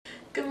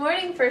Good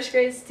morning, first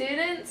grade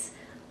students.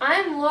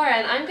 I'm Laura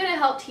and I'm going to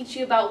help teach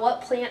you about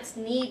what plants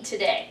need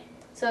today.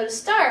 So to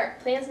start,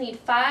 plants need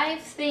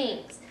 5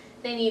 things.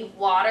 They need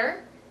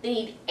water, they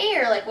need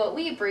air like what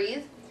we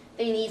breathe,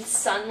 they need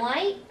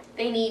sunlight,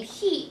 they need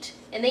heat,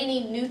 and they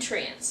need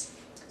nutrients.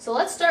 So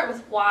let's start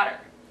with water.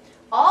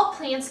 All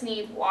plants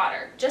need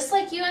water, just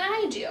like you and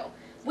I do.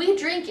 We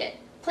drink it.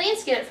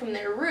 Plants get it from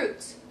their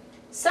roots.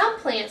 Some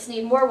plants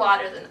need more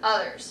water than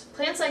others.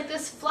 Plants like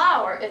this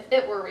flower, if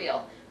it were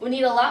real, would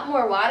need a lot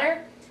more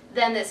water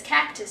than this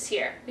cactus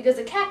here, because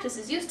the cactus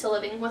is used to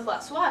living with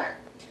less water.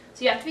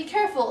 So you have to be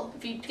careful.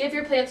 If you give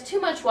your plants too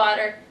much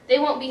water, they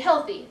won't be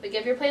healthy, but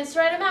give your plants the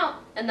right amount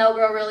and they'll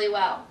grow really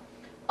well.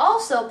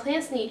 Also,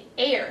 plants need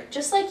air,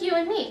 just like you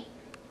and me.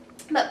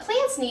 But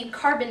plants need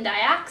carbon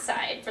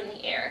dioxide from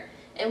the air,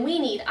 and we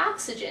need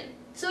oxygen.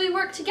 So we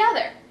work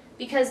together,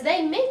 because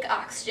they make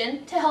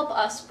oxygen to help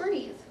us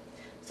breathe.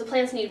 So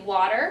plants need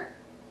water,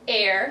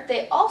 air,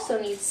 they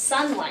also need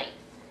sunlight.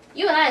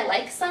 You and I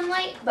like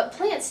sunlight, but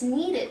plants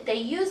need it. They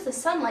use the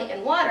sunlight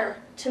and water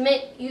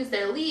to use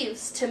their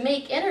leaves to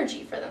make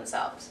energy for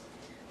themselves.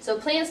 So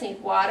plants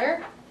need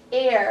water,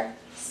 air,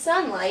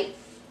 sunlight,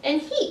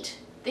 and heat.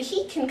 The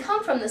heat can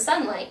come from the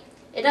sunlight.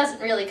 It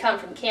doesn't really come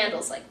from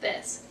candles like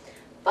this.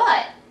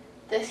 But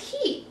the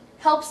heat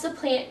helps the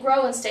plant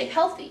grow and stay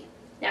healthy.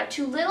 Now,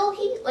 too little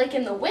heat, like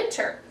in the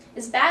winter,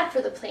 is bad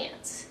for the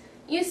plants.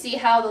 You see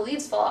how the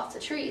leaves fall off the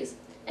trees.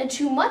 And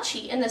too much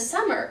heat in the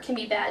summer can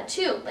be bad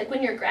too, like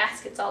when your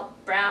grass gets all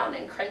brown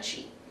and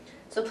crunchy.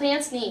 So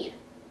plants need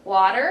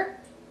water,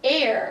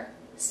 air,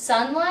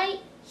 sunlight,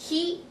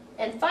 heat,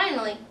 and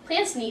finally,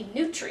 plants need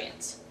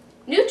nutrients.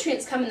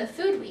 Nutrients come in the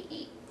food we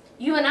eat.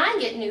 You and I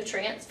get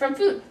nutrients from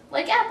food,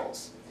 like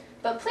apples.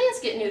 But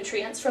plants get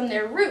nutrients from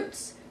their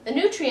roots. The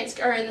nutrients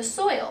are in the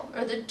soil,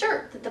 or the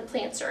dirt that the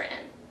plants are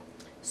in.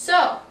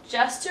 So,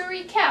 just to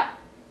recap,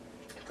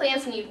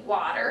 plants need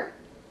water,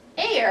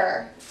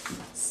 air,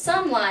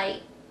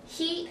 sunlight,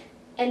 heat,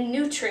 and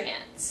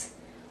nutrients.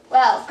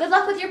 Well, good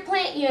luck with your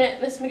plant unit,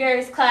 Miss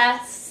McGarry's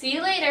class. See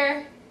you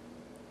later.